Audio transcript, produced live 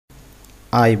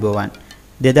ආයුබෝවන්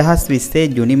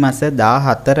 2020 ජුනි මාස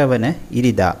 14 වන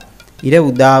ඉරිදා ඉර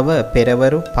උදාව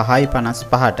පෙරවරු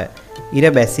 5:55ට ඉර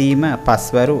බැසීම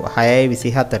පස්වරු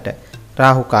 6:27ට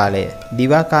රාහු කාලය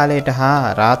දිවා කාලයට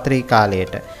හා රාත්‍රී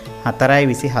කාලයට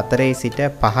 4:24 සිට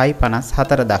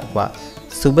 5:54 දක්වා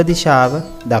සුබ දිශාව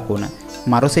දකුණ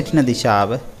මරු සිටින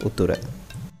දිශාව උතුර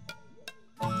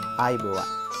ආයුබෝවන්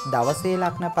දවසේ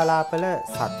ලග්න පලාපල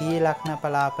සතියේ ලග්න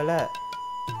පලාපල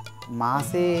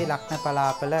මාසේ ලග්න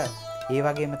පලාපල ඒ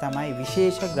වගේම තමයි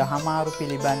විශේෂ ග්‍රහමාරු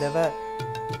පිළිබඳව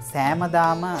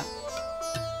සෑමදාම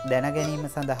දැන ගැනීම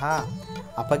සඳහා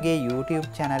අපගේ YouTube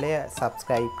channelය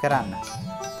subscribe කරන්න.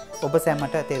 ඔබ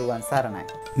සැමට තෙරුවන් සරණයි.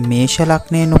 මේෂ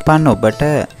ලග්නයෙන් උපන් ඔබට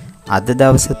අද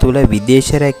දවස තුල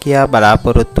විදේශ රැකියාව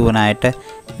බලාපොරොත්තු වන අයට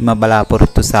එම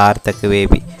බලාපොරොත්තු සාර්ථක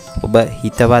වේවි. ඔබ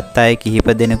හිතවත් අය කිහිප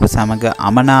දෙනෙකු සමග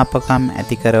අමනාපකම්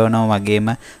ඇති කරනවා වගේම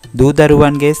දූ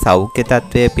දරුවන්ගේ සෞඛ්‍ය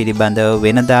තත්ත්වය පිළිබඳව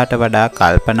වෙනදාට වඩා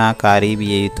කල්පනාකාරී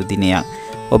විය යුතු දිනයක්.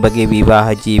 ඔබගේ විවාහ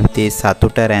ජීවිතයේ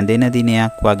සතුට රැඳෙන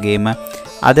දිනයක් වගේම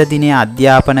අද දිනේ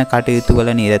අධ්‍යාපන කටයුතු වල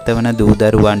නිරත වන දූ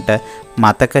දරුවන්ට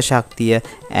මතක ශක්තිය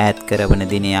ඈත් කරන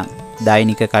දිනයක්.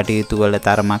 දෛනික කටයුතු වල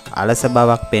තරමක් අලස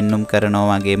බවක් පෙන්눔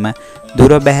කරනවා වගේම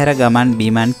දුර බැහැර ගමන්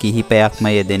බිමන් කිහිපයක්ම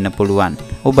යෙදෙන්න පුළුවන්.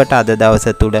 ඔබට අද දවස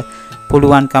තුල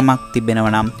පුළුවන්කමක්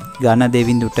තිබෙනවා නම් ඝන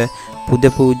දෙවිඳුට පුද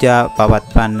පූජා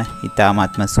පවත්වන්න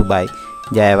ඉතාමත්ම සුබයි.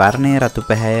 ජය වර්ණයේ රතු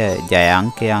පැහැය ජය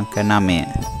අංකය අංක 9.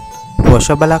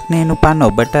 වෘෂභ ලග්නයෙන් උපන්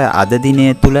ඔබට අද දිනය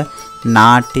තුල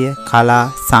නාට්‍ය කලා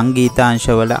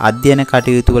සංගීතාංශවල අධ්‍යයන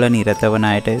කටයුතු වල නිරත වන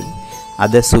අයට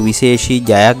අද සුවිශේෂී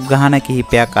ජයග්‍රහණ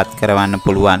කිහිපයක් අත් කරවන්න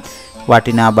පුළුවන්.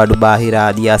 වටිනා බඩු බාහිර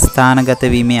ආදී අස්ථානගත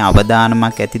වීමේ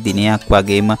අවදානමක් ඇති දිනයක්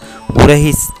වගේම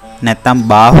උරහිස් නැත්නම්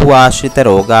බාහුව ආශ්‍රිත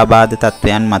රෝගාබාධ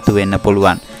තත්වයන් මතුවෙන්න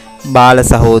පුළුවන්. බාල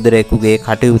සහෝදරයෙකුගේ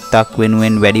කටයුත්තක්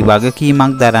වෙනුවෙන් වැඩි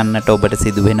වගකීමක් දරන්නට ඔබට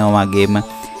සිදු වෙනවා වගේම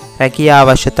රැකියා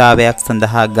අවශ්‍යතාවයක්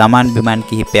සඳහා ගමන් බිමන්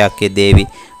කිහිපයක් යෙදේවි.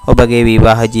 ඔබගේ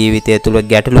විවාහ ජීවිතය තුළ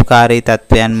ගැටලුකාරී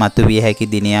තත්වයන් මතුවිය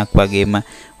හැකි දිනයක් වගේම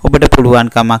ඔබට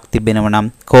පුළුවන්කමක් තිබෙනවා නම්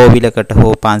කෝවිලකට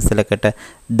හෝ පන්සලකට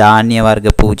ධාන්‍ය වර්ග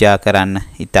පූජා කරන්න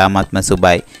ඉතාමත්ම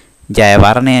සුබයි. ජය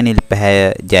වර්ණය නිල් පැහැය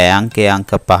ජය අංකය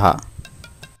අංක 5.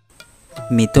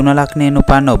 මිථුන ලග්නයෙන්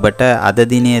උපන් ඔබට අද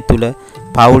දිනය තුල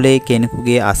පවුලේ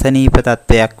කෙනෙකුගේ අසනීප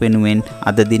තත්වයක් වෙනුවෙන්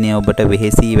අද දිනේ ඔබට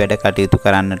වෙහෙසී වැඩ කටයුතු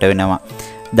කරන්නට වෙනවා.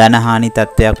 ධනහානි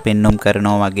තත්වයක් පෙන්눔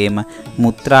කරනවා වගේම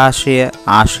මුත්‍රාශ්‍රය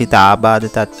ආශ්‍රිත ආබාධ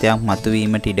තත්වයක්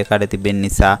මතුවීමට ඉඩකඩ තිබෙන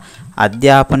නිසා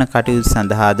අධ්‍යාපන කටයුතු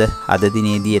සඳහාද අද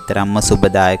දිනේදී තරම්ම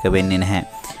සුබදායක වෙන්නේ නැහැ.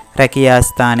 රැකියා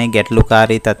ස්ථානයේ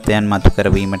ගැටලුකාරී තත්වයන් මතු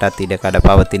කරවීමටත් ඉඩකඩ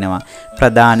පවතිනවා.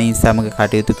 ප්‍රධානීන් සමග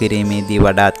කටයුතු කිරීමේදී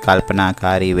වඩාත්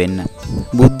කල්පනාකාරී වෙන්න.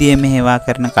 බුද්ධිය මෙහෙවා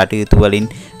කරන කටයුතු වලින්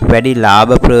වැඩි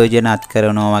ලාභ ප්‍රයෝජන අත්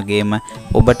කරනවා වගේම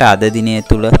ඔබට අද දිනය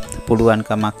තුල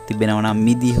පුළුවන්කමක් තිබෙනවා නම්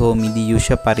මිදි හෝ මිදි යුෂ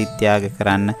පරිත්‍යාග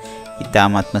කරන්න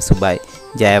ඉතාමත්ම සුබයි.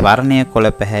 ජය වර්ණය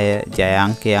කොළ පැහැය ජය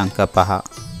අංකය අංක 5.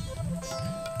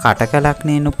 කටක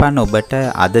ලග්නයෙන් උපන් ඔබට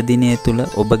අද දිනය තුල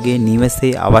ඔබගේ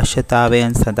නිවසේ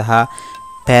අවශ්‍යතාවයන් සඳහා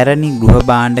පැරණි ගෘහ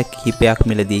භාණ්ඩ කිහිපයක්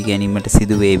මිලදී ගැනීමට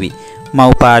සිදු වේවි. මව්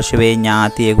පාර්ශවයේ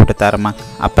ඥාතියෙකුට තරමක්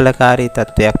අපලකාරී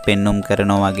තත්වයක් පෙන්눔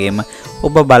කරනවා වගේම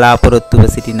ඔබ බලාපොරොත්තුව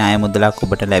සිටින අය මුදලක්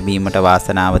ඔබට ලැබීමට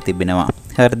වාසනාව තිබෙනවා.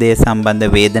 හෘදය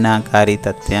සම්බන්ධ වේදනාකාරී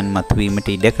තත්වයන්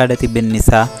මතුවීමට ඉඩකඩ තිබෙන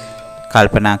නිසා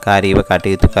කල්පනාකාරීව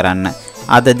කටයුතු කරන්න.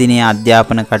 අද දිනේ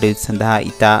අධ්‍යාපන කටයුතු සඳහා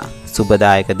ඉතා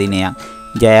සුබදායක දිනයක්.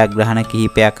 ජයග්‍රහණ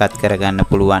කිහිපයක් අත් කරගන්න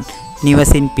පුළුවන්.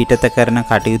 නිවසින් පිටත කරන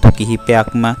කටයුතු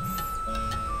කිහිපයක්ම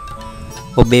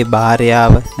ඔබේ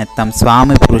භාර්යාව නැත්නම්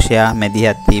ස්වාමි පුරුෂයා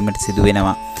මැදිහත් වීමට සිදු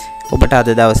වෙනවා. ඔබට අද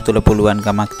දවස් තුල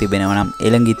පුළුවන්කමක් තිබෙනවා නම්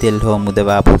එළඟි තෙල් හෝ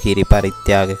මුදවාපු කිරි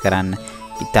පරිත්‍යාග කරන්න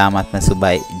ඉතාමත්ම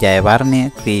සුබයි. ජය වර්ණය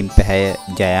ක්‍රීම් පැහැය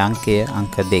ජය අංකය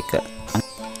අංක 2.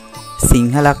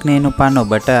 සිංහ ලග්නයෙන් උපන්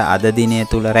ඔබට අද දිනය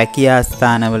තුල රැකියා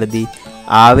ස්ථානවලදී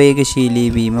ආවේගශීලී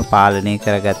වීම පාලනය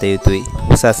කරගත යුතුයි.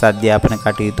 උසස් අධ්‍යාපන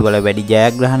කටයුතු වල වැඩි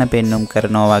ජයග්‍රහණ පෙන්눔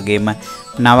කරනවා වගේම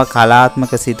නව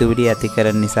කලාත්මක සිතුවිලි ඇති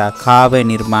කරන නිසා කාව්‍ය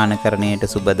නිර්මාණකරණයට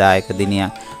සුබදායක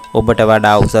දිනයක්. ඔබට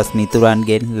වඩා උසස්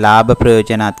මිතුරන්ගෙන් ලාභ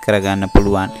ප්‍රයෝජන අත් කරගන්න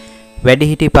පුළුවන්.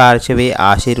 වැඩිහිටි පාර්ශවයේ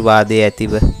ආශිර්වාදයේ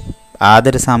ඇතිව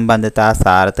ආදර සම්බන්ධතා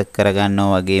සාර්ථක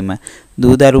කරගන්නවා වගේම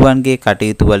දූ දරුවන්ගේ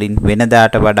කටයුතු වලින්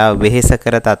වෙනදාට වඩා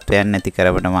වෙහෙසකර තත්වයන් ඇති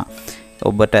කරනවා.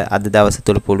 ඔබට අද දවස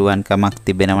තුල පුළුවන්කමක්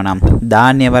තිබෙනවා නම්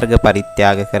ධාන්‍ය වර්ග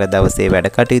පරිත්‍යාග කර දවසේ වැඩ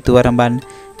කටයුතු ආරම්භන්න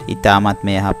ඉතාමත්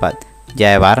යහපත්.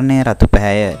 ජය වර්ණය රතු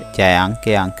පැහැය ජය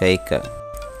අංකය අංක 1.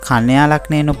 කන්‍යා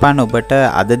ලග්නයෙන් උපන් ඔබට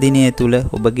අද දිනය තුල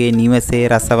ඔබගේ නිවසේ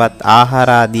රසවත්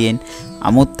ආහාර ආදියෙන්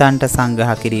අමුත්තන්ට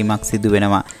සංග්‍රහ කිරීමක් සිදු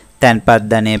වෙනවා. තැන්පත්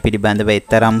ධනය පිළිබඳව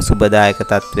තරම් සුබදායක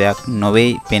තත්වයක් නොවේ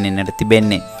පෙනෙන්නට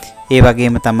තිබෙන්නේ. ඒ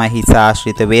වගේම තමයි හිස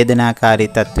ආශ්‍රිත වේදනාකාරී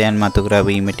තත්වයන් මතු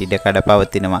කරවීමට ඉඩකඩ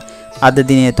පවතිනවා. අද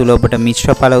දිනය තුල ඔබට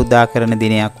මිශ්‍ර ඵල උදා කරන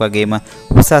දිනයක් වගේම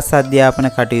උසස් අධ්‍යාපන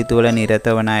කටයුතු වල නිරත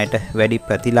වන අයට වැඩි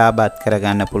ප්‍රතිලාභات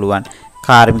කරගන්න පුළුවන්.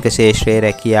 කාර්මික ශාස්ත්‍රයේ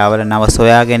රැකියාවල නව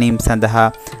සොයා ගැනීම සඳහා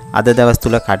අද දවස්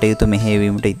තුල කටයුතු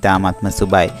මෙහෙයවීමට ඉතාමත්ම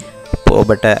සුබයි.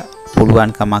 ඔබට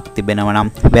පුළුවන්කමක් තිබෙනවා නම්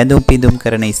වැඳුම් පිදුම්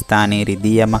කරන ස්ථානයේ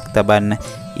රිදී යමක් තබන්න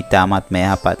ඉතාමත්ම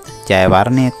යහපත්. ජය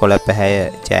වර්ණය කොළ පැහැය,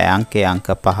 ජය අංකය අංක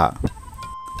 5.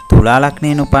 තුලා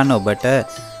ලග්නයෙන් උපන් ඔබට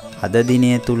අද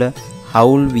දිනය තුල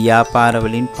හවුල් ව්‍යාපාර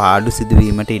වලින් පාඩු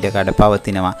සිදුවීමට ඉඩකඩ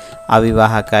පවතිනවා.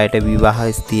 අවිවාහක අයට විවාහ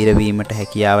ස්ථිර වීමට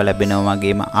හැකියාව ලැබෙනවා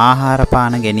වගේම ආහාර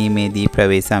පාන ගැනීමේදී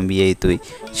ප්‍රවේශම් විය යුතුයි.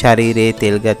 ශරීරයේ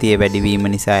තෙල් ගතිය වැඩි වීම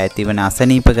නිසා ඇතිවන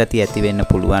අසනීප ගතිය ඇති වෙන්න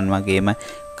පුළුවන් වගේම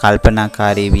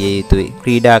කල්පනාකාරී විය යුතුයි.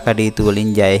 ක්‍රීඩා කටයුතු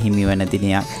වලින් ජය හිමි වන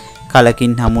දිනයක්.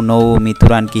 කලකින් හමු නොවූ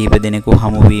මිතුරන් කිහිප දෙනෙකු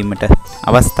හමු වීමට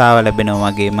අවස්ථාව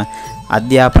ලැබෙනවා වගේම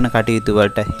අධ්‍යාපන කටයුතු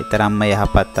වලට තරම්ම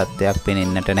යහපත් තත්ත්වයක්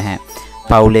පෙනෙන්නට නැහැ.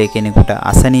 පවුලේ කෙනෙකුට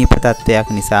අසනීප තත්ත්වයක්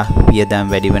නිසා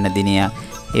වියදම් වැඩි වෙන දිනයක්.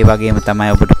 ඒ වගේම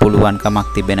තමයි ඔබට පුළුවන්කමක්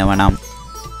තිබෙනවා නම්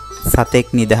සතෙක්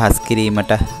නිදහස්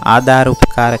කිරීමට ආධාර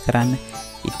උපකාර කරන්න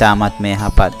ඉතාමත්ම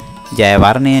යහපත්. ජය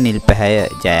වර්ණය නිල් පැහැය,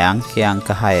 ජය අංකය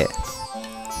අංක 6.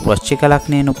 වෘශ්චික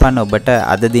ලග්නයෙන් උපන් ඔබට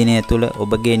අද දිනය තුල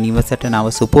ඔබගේ නිවසට නව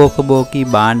සුපෝපභෝගී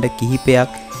භාණ්ඩ කිහිපයක්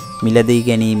මිලදී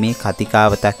ගැනීමේ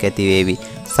කතිකාවතක් ඇති වේවි.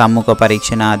 සම්මුඛ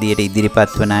පරීක්ෂණ ආදියට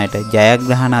ඉදිරිපත් වන අයට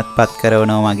ජයග්‍රහණ අත්පත්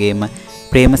කරනවා වගේම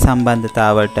ප්‍රේම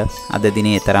සම්බන්ධතාවලට අද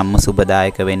දිනේ තරම්ම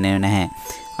සුබදායක වෙන්නේ නැහැ.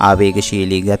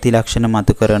 ආවේගශීලී ගති ලක්ෂණ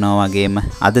මතු කරනවා වගේම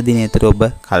අද දිනේ තුර ඔබ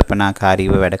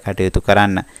කල්පනාකාරීව වැඩ කටයුතු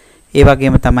කරන්න. ඒ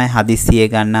වගේම තමයි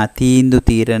හදිස්සියේ ගන්නා තීන්දුව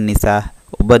తీරන නිසා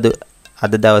ඔබ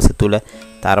අද දවස තුල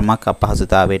තරමක්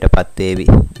අපහසුතාවයටපත් වේවි.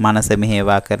 මනස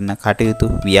මෙහෙවා කරන කටයුතු,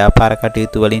 ව්‍යාපාර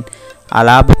කටයුතු වලින්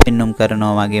අලාභ පෙන්눔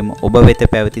කරනවා වගේම ඔබ වෙත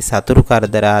පැවති සතුරු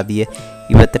කරදර ආදිය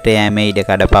ඉවතට යෑමේ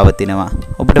ඉඩකඩ පවතිනවා.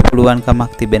 ඔබට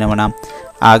පුළුවන්කමක් තිබෙනවා නම්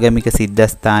ආගමික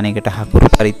සිද්ධාස්ථානයකට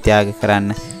හකුරු පරිත්‍යාග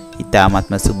කරන්න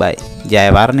ඉතාමත්ම සුබයි. ජය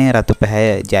වර්ණය රතු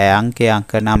පැහැය, ජය අංකය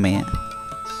අංක 9.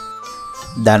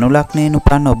 ධනු ලග්නයෙන්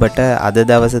උපන් ඔබට අද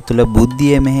දවස තුල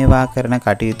බුද්ධිය මෙහෙවා කරන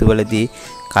කටයුතු වලදී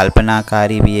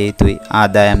කල්පනාකාරී විය යුතුයි.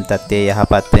 ආදායම් තත්ත්වය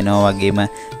යහපත් වෙනවා වගේම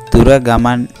දුර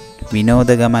ගමන්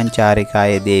විනෝද ගමන්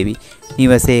චාරිකායේ දේවි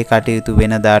නිවසේ කටයුතු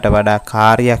වෙනදාට වඩා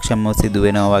කාර්යක්ෂමව සිදු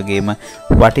වෙනවා වගේම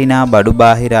වටිනා බඩු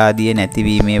බාහිර ආදිය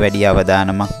නැතිවීමේ වැඩි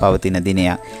අවධානමක් පවතින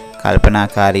දිනයක්.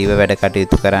 කල්පනාකාරීව වැඩ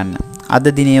කටයුතු කරන්න. අද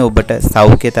දිනේ ඔබට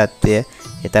සෞඛ්‍ය තත්ත්වය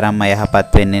ඊතරම්ම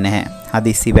යහපත් වෙන්නේ නැහැ.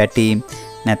 හදිස්සි වැටීම්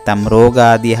නැත්නම් රෝග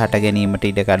ආදී හට ගැනීමට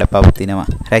ඉඩකඩ පවතිනවා.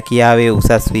 රැකියාවේ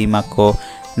උසස් වීමක් හෝ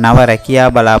නව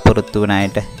රැකියා බලාපොරොත්තු වන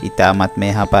අයට ඉතාමත්ම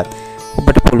යහපත්.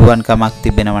 ඔබට පුළුවන්කමක්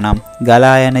තිබෙනවා නම්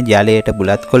ගලා යන ජලයට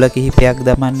බුලත් කොළ කිහිපයක්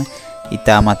දමන්න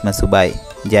ඉතාමත්ම සුබයි.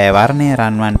 ජය වර්ණය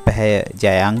රන්වන් පැහැය,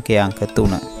 ජය අංකය අංක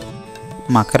 3.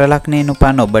 මකර ලග්නයෙන්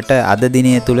උපන් ඔබට අද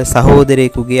දිනය තුල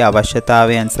සහෝදරයෙකුගේ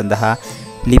අවශ්‍යතාවයන් සඳහා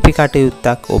ලිපි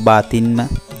කටයුත්තක් ඔබ අතින්ම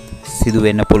සිදු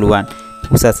වෙන්න පුළුවන්.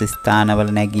 උසස්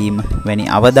ස්ථානවල නැගීම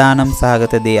වැනි අවදානම්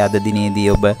සහගත දේ අද දිනේදී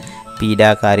ඔබ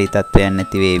පීඩාකාරී තත්ත්වයන්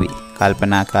නැති වේවි.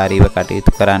 කල්පනාකාරීව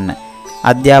කටයුතු කරන්න.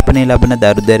 අධ්‍යාපනය ලබන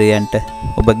දරුදරයන්ට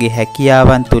ඔබගේ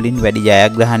හැකියාවන් තුලින් වැඩි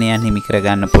ජයග්‍රහණයන් හිමි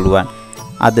කරගන්න පුළුවන්.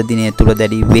 අද දිනය තුල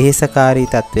දැඩි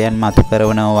වෙහෙසකාරී තත්ත්වයන් මතු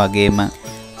කරනවා වගේම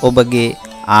ඔබගේ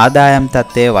ආදායම්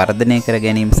තත්ත්වය වර්ධනය කර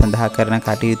ගැනීම සඳහා කරන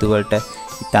කටයුතු වලට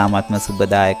ඉතාමත්ම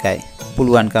සුබදායකයි.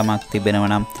 පුළුවන්කමක්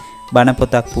තිබෙනවා නම් බණ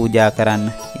පොතක් පූජා කරන්න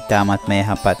ඉතාමත්ම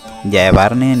යහපත්. ජය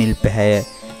වර්ණය නිල් පැහැය,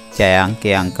 ජය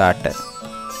අංකය අංක 8.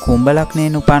 කුම්භ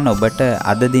ලග්නයෙන් උපන් ඔබට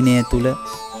අද දිනය තුල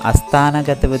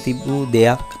අස්ථානගතව තිබූ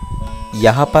දෙයක්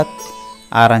යහපත්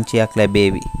ආරංචියක්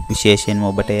ලැබේවි. විශේෂයෙන්ම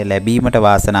ඔබට ලැබීමට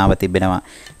වාසනාව තිබෙනවා.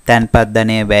 තන්පත්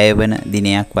ධනය වැය වෙන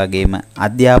දිනයක් වගේම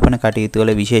අධ්‍යාපන කටයුතු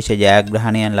වල විශේෂ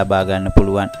ජයග්‍රහණයන් ලබා ගන්න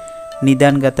පුළුවන්.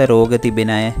 නිදන්ගත රෝග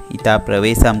තිබෙන අය ඊට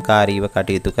ප්‍රවේශම්කාරීව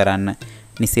කටයුතු කරන්න.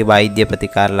 නිසි වෛද්‍ය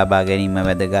ප්‍රතිකාර ලබා ගැනීම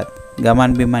වැදගත්.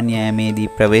 ගමන් බිමන් යෑමේදී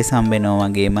ප්‍රවේශම් වෙනවා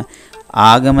වගේම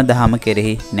ආගම දහම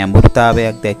කෙරෙහි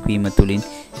නැඹුරුතාවයක් දැක්වීම තුළින්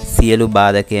සියලු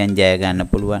බාධකයන් ජය ගන්න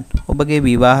පුළුවන්. ඔබගේ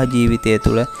විවාහ ජීවිතය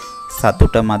තුළ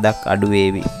සතුට මදක් අඩු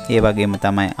වේවි. ඒ වගේම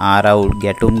තමයි ආරවුල්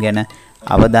ගැටුම් ගැන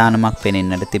අවධානමක්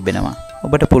පෙනෙන්නට තිබෙනවා.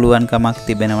 ඔබට පුළුවන්කමක්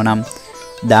තිබෙනවා නම්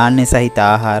ධාන්‍ය සහිත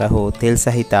ආහාර හෝ තෙල්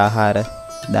සහිත ආහාර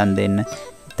දන් දෙන්න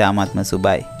ඉතාමත්ම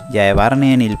සුබයි. ජය වර්ණය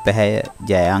නිල් පැහැය,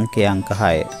 ජය අංකය අංක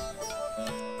 6.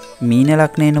 මීන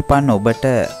ලග්නයෙන් උපන් ඔබට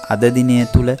අද දිනය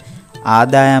තුල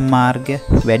ආදායම් මාර්ග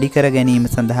වැඩි කර ගැනීම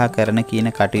සඳහා කරන කියන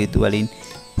කටයුතු වලින්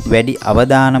වැඩි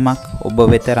අවධානමක් ඔබ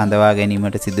වෙත රඳවා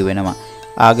ගැනීමට සිදු වෙනවා.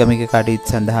 ආගමික කටයුතු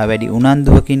සඳහා වැඩි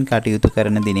උනන්දුවකින් කටයුතු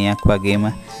කරන දිනයක් වගේම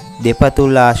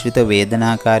දෙපතුල් ආශ්‍රිත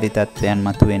වේදනාකාරී තත්ත්වයන්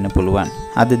මතුවෙන්න පුළුවන්.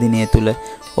 අද දිනය තුල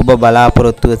ඔබ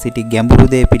බලාපොරොත්තුව සිටි ගැඹුරු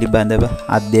දේ පිළිබඳව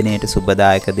අධ්‍යයනයට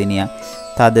සුබදායක දිනයක්.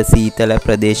 තද සීතල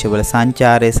ප්‍රදේශවල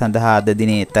සංචාරය සඳහා අද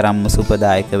දිනේ තරම්ම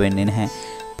සුබදායක වෙන්නේ නැහැ.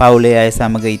 පවුලේ අය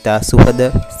සමග ඊට සුහද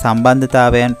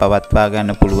සම්බන්ධතාවයන් පවත්වා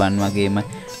ගන්න පුළුවන් වගේම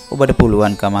ඔබට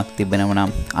පුළුවන්කමක් තිබෙනව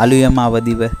නම් අලුයම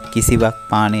අවදිව කිසිවක්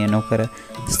පානය නොකර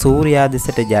සූර්යා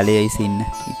දෙසට ජලය ඉසින්න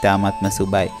ඉතාමත්ම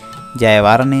සුබයි. ජය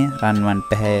වර්ණය රන්වන්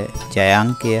පැහැය, ජය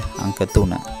අංකය අංක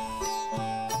 3.